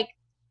probably like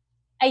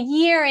a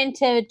year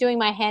into doing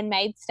my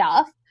handmade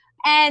stuff,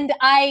 and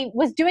I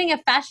was doing a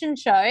fashion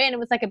show, and it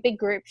was like a big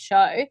group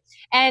show,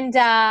 and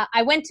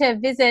I went to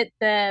visit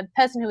the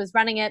person who was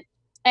running it,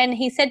 and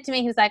he said to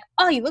me, he was like,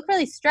 "Oh, you look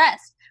really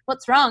stressed.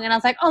 What's wrong?" And I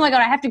was like, "Oh my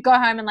God, I have to go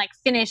home and like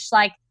finish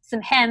like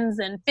some hems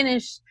and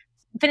finish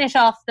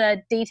off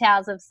the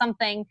details of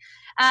something."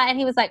 And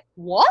he was like,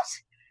 "What?"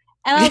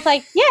 And I was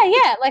like,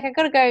 yeah, like I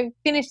got to go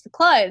finish the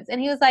clothes. And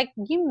he was like,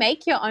 "You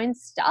make your own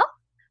stuff?"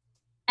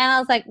 And I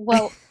was like,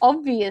 "Well,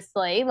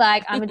 obviously,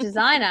 like I'm a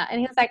designer." And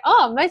he was like,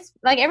 "Oh, most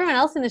like everyone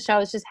else in the show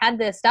has just had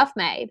their stuff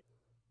made."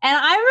 And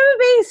I remember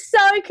being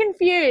so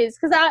confused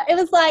because it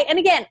was like, and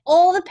again,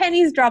 all the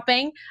pennies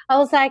dropping. I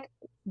was like,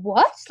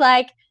 "What?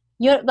 Like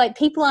you're like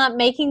people aren't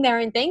making their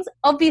own things?"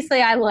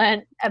 Obviously, I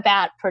learned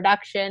about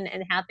production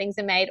and how things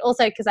are made.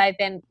 Also, because I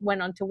then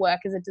went on to work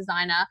as a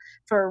designer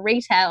for a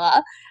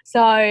retailer,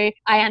 so I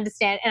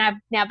understand. And I've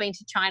now been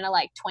to China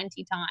like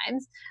 20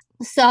 times.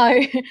 So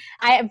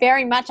I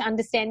very much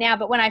understand now.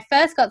 But when I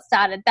first got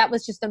started, that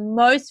was just the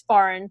most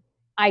foreign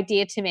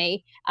idea to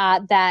me,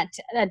 that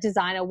a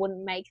designer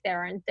wouldn't make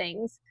their own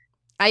things.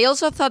 I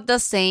also thought the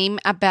same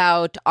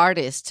about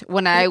artists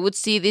when I would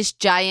see these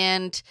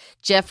giant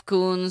Jeff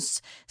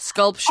Koons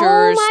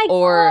sculptures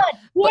or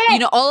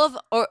all of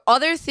or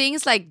other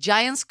things like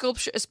giant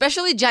sculpture,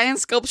 especially giant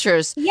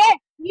sculptures. Yes.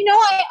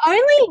 I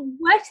only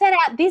worked that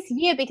out this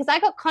year because I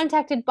got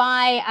contacted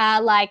by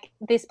like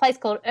this place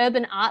called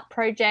Urban Art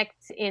Project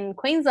in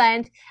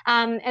Queensland,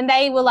 and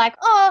they were like,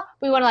 "Oh,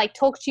 we want to like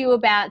talk to you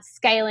about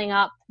scaling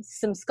up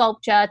some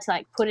sculpture to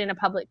like put in a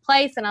public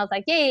place." And I was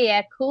like,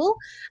 yeah, cool.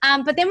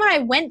 But then when I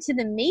went to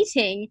the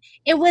meeting,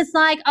 it was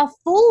like a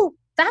full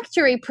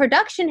factory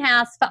production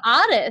house for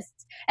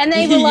artists, and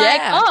they were like,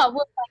 "Oh,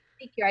 we'll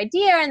like pick your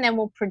idea, and then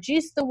we'll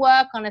produce the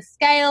work on a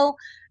scale."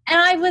 And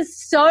I was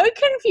so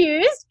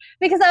confused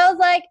because I was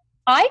like,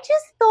 I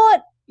just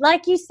thought,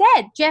 like you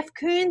said, Jeff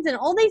Koons and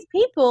all these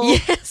people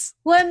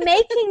were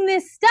making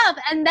this stuff.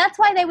 And that's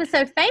why they were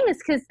so famous,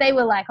 because they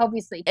were like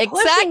obviously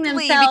pushing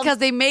themselves because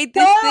they made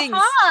these things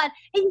hard.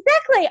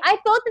 Exactly. I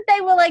thought that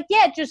they were like,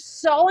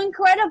 just so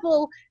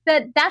incredible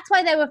that's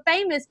why they were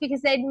famous,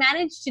 because they'd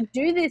managed to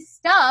do this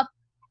stuff.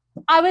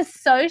 I was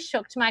so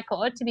shook to my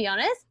core, to be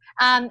honest.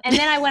 And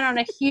then I went on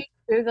a huge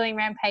Googling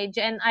rampage,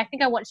 and I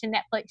think I watched a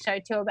Netflix show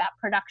too about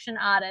production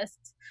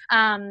artists.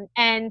 And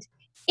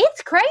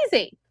it's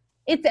crazy.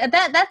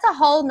 That's a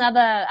whole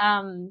nother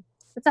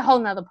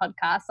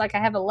podcast. Like I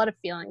have a lot of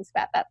feelings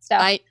about that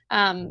stuff.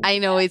 I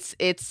know it's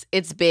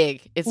big.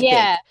 It's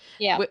big.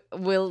 Yeah.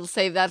 We'll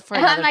save that for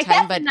another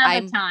time. But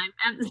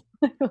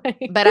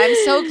Absolutely. But I'm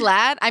so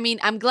glad. I mean,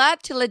 I'm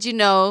glad to let you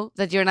know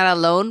that you're not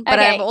alone. But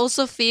I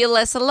also feel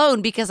less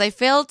alone because I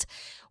felt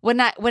when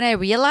I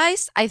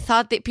realized, I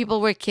thought that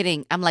people were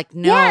kidding. I'm like,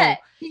 no,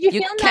 Did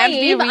you feel can't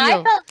naive? be real.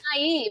 I felt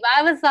naive.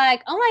 I was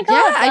like, oh my God.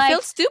 Yeah, I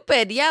felt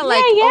stupid. Yeah,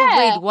 like, oh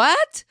wait,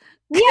 what?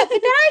 Yeah, but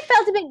then I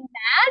felt a bit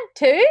mad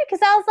too,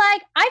 because I was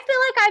like, I feel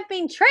like I've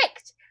been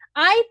tricked.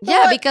 I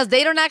thought, because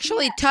they don't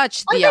actually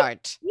touch the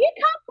art. You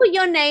can't put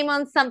your name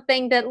on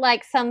something that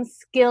like some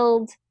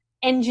skilled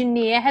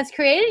engineer has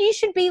created. You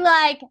should be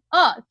like,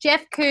 oh,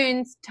 Jeff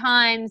Koons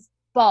times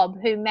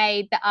Bob who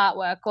made the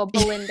artwork, or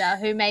Belinda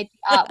who made the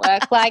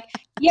artwork. Like,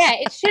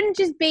 it shouldn't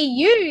just be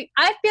you.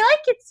 I feel like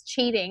it's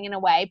cheating in a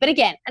way. But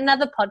again,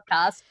 another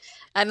podcast.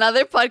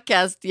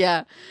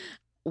 Yeah.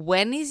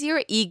 When is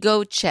your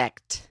ego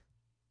checked?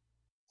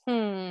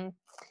 Well,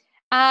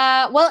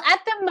 at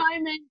the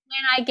moment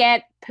when I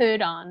get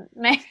pooed on,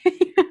 maybe.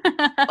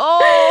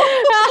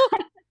 Oh.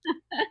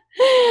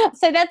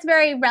 So that's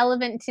very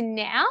relevant to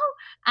now.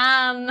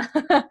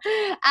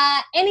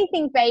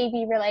 Anything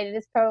baby related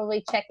is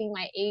probably checking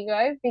my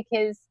ego,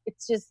 because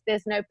it's just,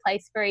 there's no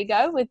place for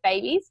ego with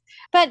babies.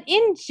 But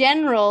in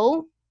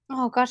general,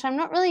 oh gosh, I'm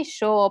not really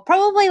sure.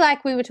 Probably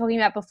like we were talking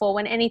about before,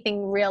 when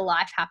anything real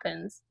life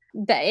happens.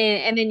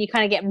 And then you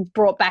kind of get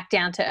brought back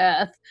down to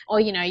earth,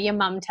 or, your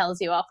mum tells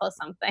you off or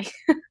something.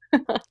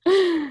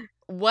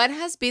 What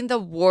has been the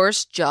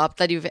worst job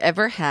that you've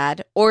ever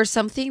had, or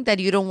something that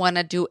you don't want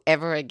to do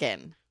ever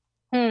again?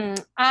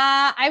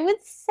 I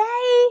would say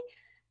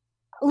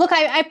Look,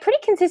 I pretty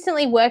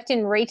consistently worked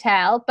in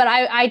retail, but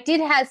I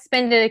did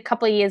spend a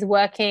couple of years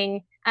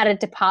working at a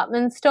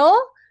department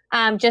store,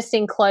 just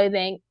in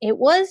clothing. It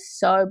was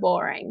so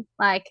boring,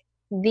 like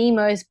the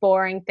most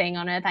boring thing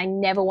on earth. I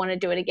never want to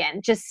do it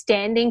again. Just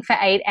standing for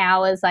 8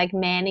 hours, like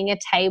manning a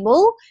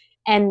table,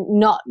 and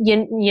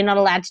you're not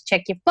allowed to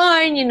check your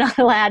phone. You're not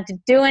allowed to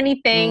do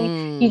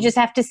anything. You just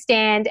have to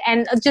stand.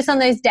 And just on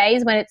those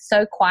days when it's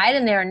so quiet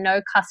and there are no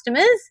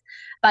customers,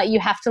 but you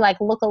have to like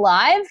look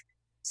alive.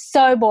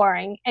 So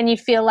boring, and you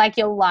feel like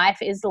your life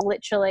is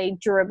literally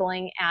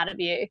dribbling out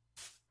of you.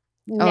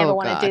 Never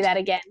want to do that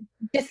again.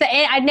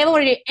 I'd never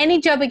want to do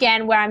any job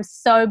again where I'm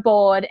so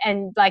bored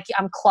and like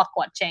I'm clock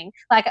watching.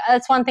 Like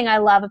that's one thing I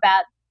love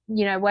about,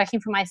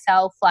 working for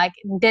myself. Like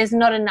there's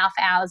not enough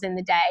hours in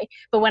the day,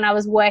 but when I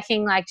was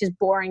working like just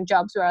boring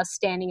jobs where I was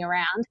standing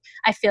around,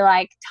 I feel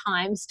like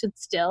time stood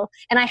still,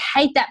 and I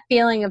hate that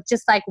feeling of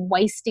just like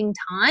wasting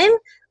time,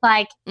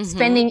 like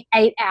spending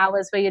 8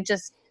 hours where you're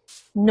just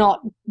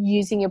not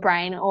using your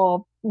brain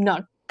or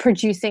not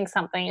producing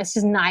something. It's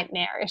just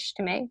nightmarish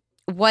to me.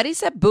 What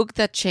is a book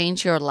that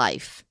changed your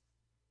life?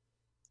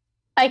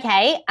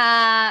 Okay,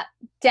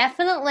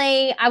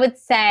 definitely I would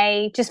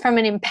say, just from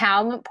an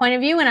empowerment point of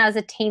view, when I was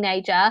a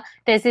teenager,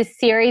 there's this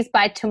series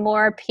by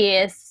Tamora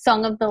Pierce,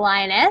 Song of the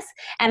Lioness,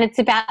 and it's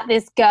about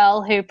this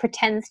girl who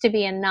pretends to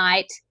be a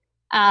knight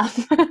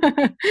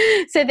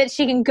so that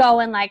she can go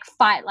and like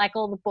fight like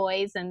all the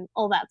boys and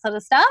all that sort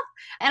of stuff.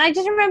 And I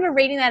just remember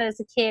reading that as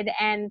a kid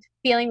and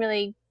feeling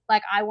really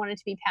like I wanted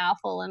to be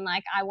powerful, and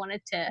like I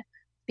wanted to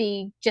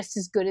be just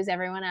as good as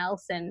everyone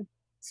else and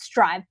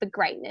strive for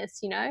greatness,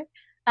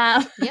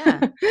 Yeah.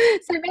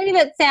 So maybe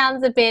that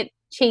sounds a bit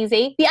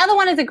cheesy. The other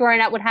one as a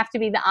grown-up would have to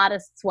be The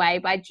Artist's Way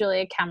by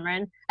Julia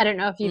Cameron. I don't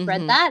know if you've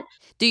read that.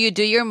 Do you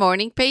do your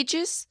morning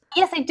pages?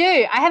 Yes, I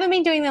do. I haven't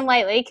been doing them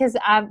lately because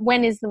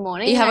when is the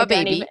morning? You have a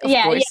baby, of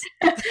course.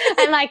 Yeah.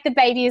 And like the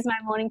baby is my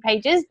morning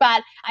pages,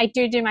 but I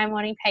do my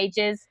morning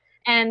pages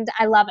and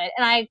I love it.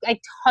 And I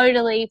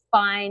totally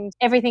find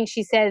everything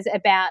she says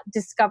about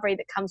discovery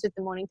that comes with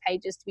the morning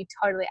pages to be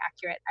totally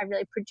accurate. I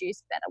really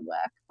produce better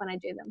work when I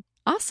do them.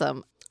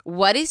 Awesome.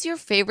 What is your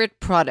favorite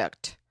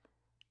product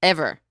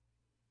ever?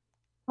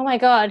 Oh my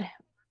God.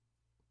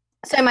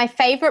 So my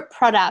favorite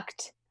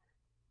product.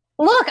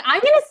 Look, I'm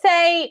going to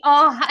say,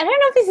 I don't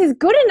know if this is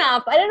good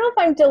enough. I don't know if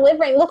I'm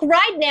delivering. Look,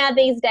 right now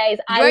these days,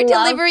 You're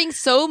delivering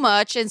so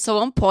much and so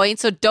on point,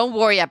 so don't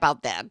worry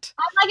about that.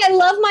 I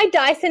love my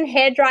Dyson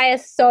hairdryer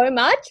so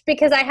much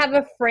because I have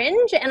a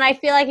fringe, and I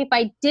feel like if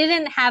I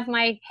didn't have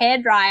my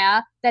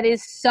hairdryer that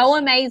is so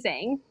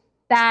amazing,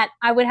 that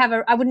I would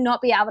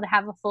not be able to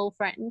have a full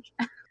fringe.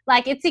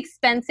 Like, it's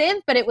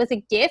expensive, but it was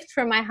a gift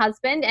from my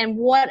husband, and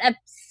what a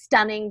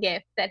stunning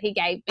gift that he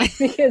gave me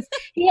because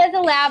he has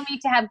allowed me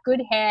to have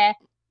good hair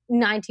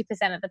 90%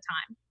 of the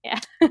time. Yeah.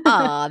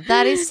 Aw,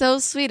 that is so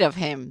sweet of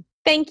him.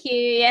 Thank you.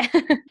 Yeah.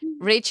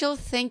 Rachel,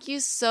 thank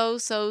you so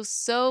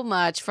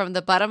much from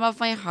the bottom of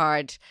my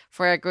heart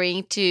for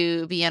agreeing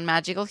to be on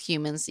Magical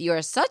Humans. You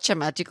are such a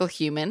magical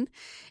human.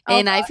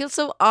 And I feel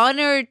so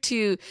honored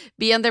to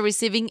be on the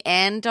receiving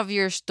end of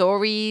your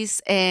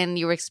stories and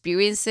your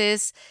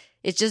experiences.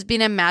 It's just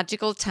been a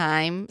magical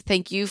time.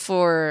 Thank you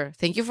for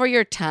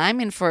your time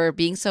and for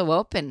being so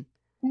open.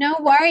 No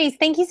worries.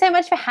 Thank you so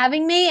much for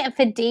having me and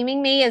for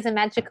deeming me as a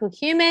magical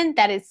human.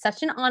 That is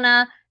such an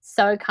honor.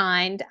 So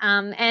kind.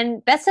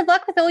 And best of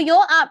luck with all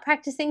your art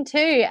practicing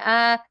too.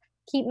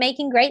 Keep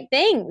making great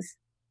things.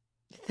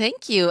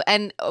 Thank you.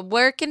 And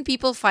where can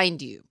people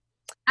find you?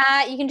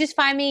 You can just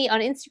find me on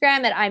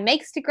Instagram at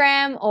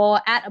iMakestagram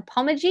or at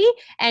Apology,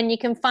 and you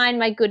can find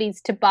my goodies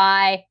to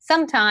buy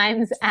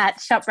sometimes at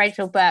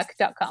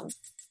shoprachelburke.com.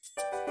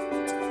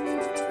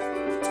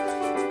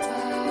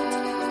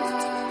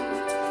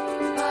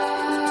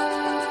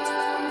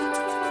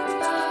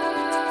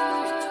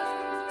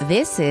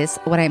 This is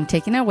what I'm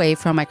taking away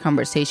from my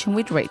conversation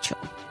with Rachel.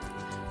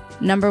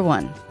 Number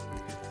 1,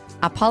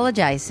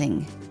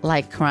 apologizing,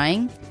 like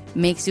crying,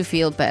 makes you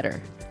feel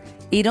better.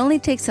 It only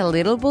takes a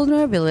little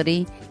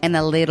vulnerability and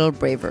a little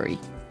bravery.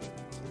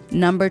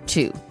 Number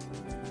 2,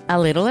 a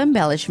little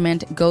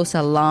embellishment goes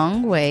a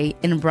long way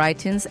and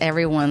brightens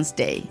everyone's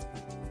day.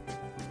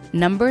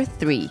 Number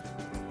 3,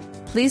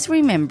 please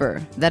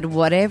remember that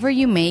whatever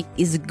you make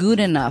is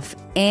good enough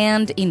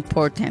and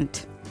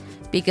important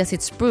because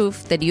it's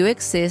proof that you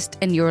exist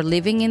and you're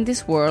living in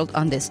this world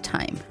on this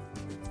time.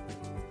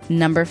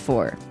 Number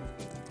 4,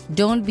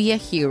 don't be a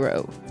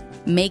hero.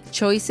 Make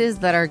choices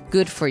that are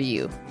good for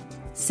you.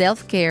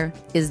 Self-care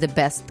is the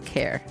best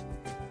care.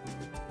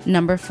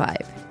 Number 5,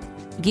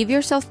 give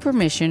yourself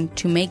permission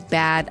to make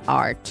bad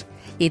art.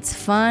 It's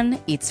fun,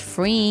 it's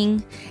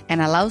freeing, and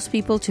allows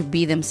people to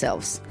be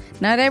themselves.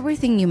 Not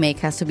everything you make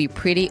has to be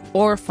pretty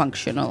or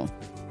functional.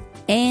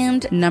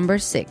 And number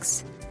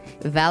 6,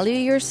 value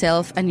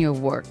yourself and your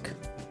work.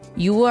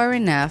 You are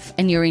enough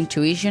and your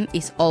intuition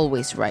is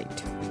always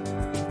right.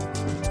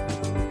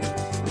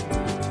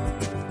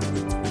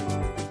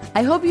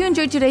 I hope you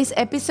enjoyed today's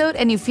episode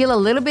and you feel a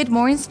little bit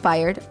more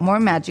inspired, more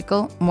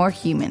magical, more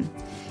human.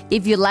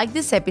 If you like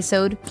this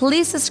episode,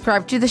 please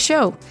subscribe to the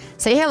show.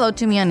 Say hello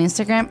to me on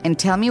Instagram and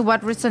tell me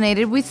what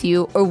resonated with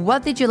you or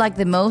what did you like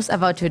the most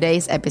about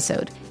today's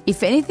episode.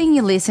 If anything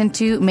you listened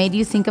to made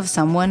you think of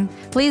someone,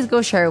 please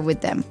go share it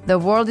with them. The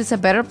world is a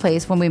better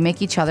place when we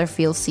make each other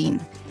feel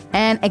seen.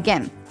 And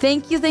again,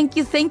 thank you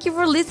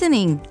for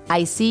listening.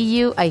 I see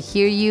you, I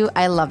hear you,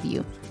 I love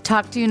you.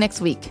 Talk to you next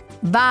week.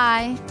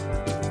 Bye.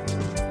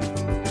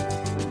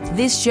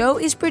 This show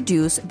is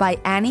produced by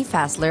Annie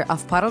Fassler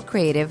of Puddle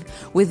Creative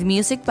with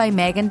music by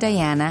Megan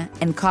Diana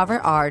and cover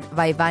art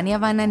by Vanya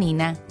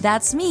Vananina,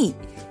 that's me,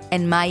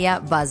 and Maya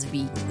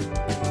Busby.